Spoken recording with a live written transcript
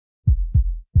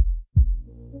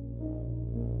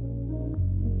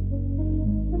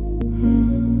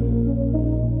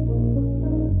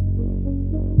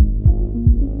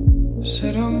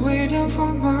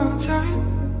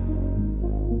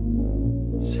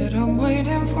Said I'm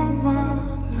waiting for my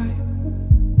light.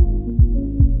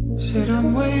 Said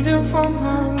I'm waiting for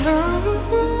my love.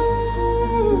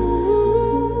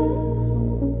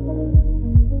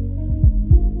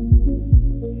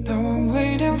 Now I'm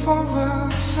waiting for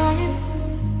a sign.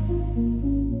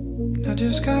 Now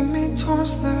just got me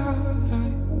towards the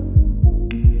light.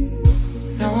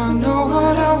 Now I know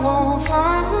what I won't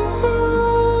find.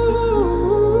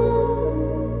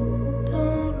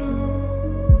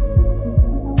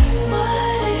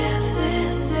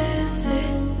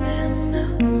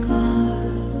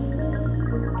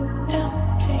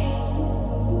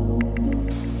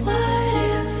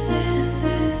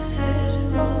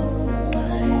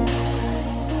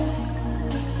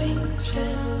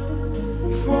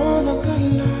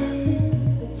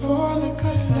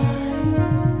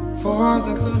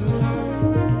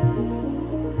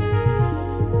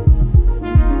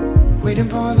 Waiting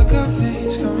for the good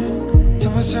things coming.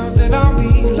 Tell myself that I'll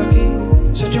be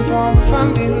lucky. Searching for and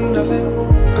finding nothing.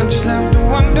 I'm just left to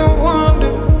wonder.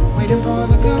 Waiting for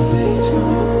the good things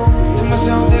coming. Tell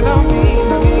myself that I'll be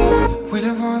lucky.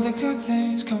 Waiting for the good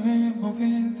things coming.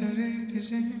 Hoping that it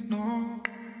isn't all.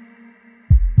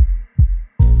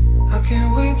 I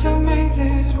can't wait to make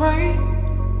this right.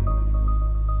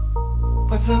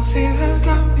 But the fear has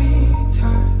got me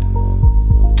tired.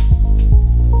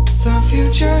 The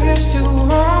future is too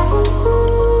long.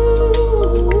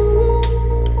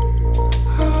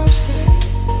 I'll stay.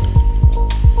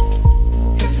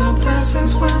 If the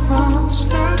present's where I'm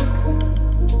stuck,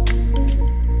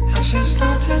 I should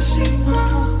start to see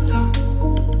my love.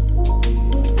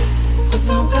 With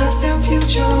the past and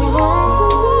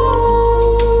future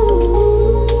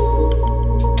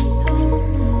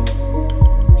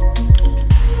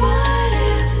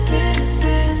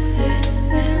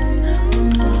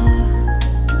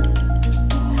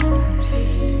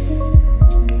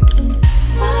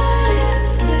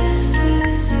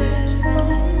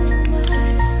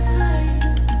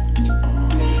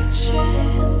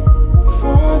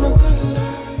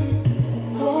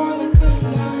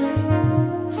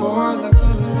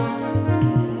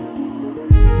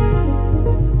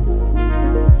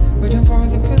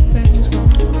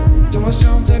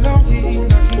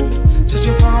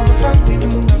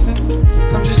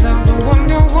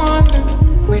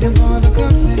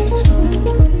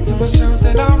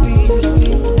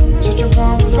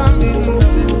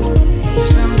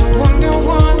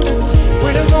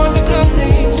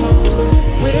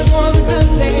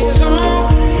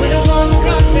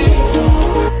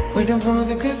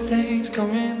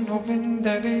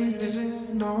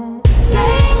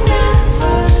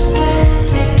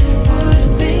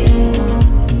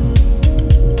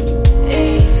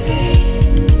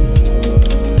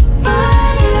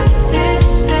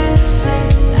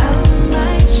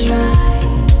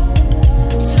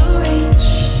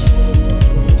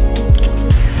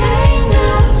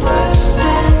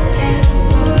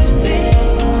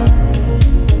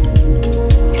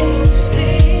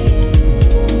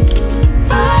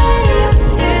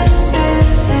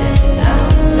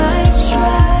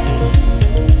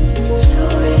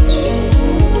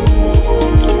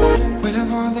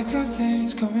good thing.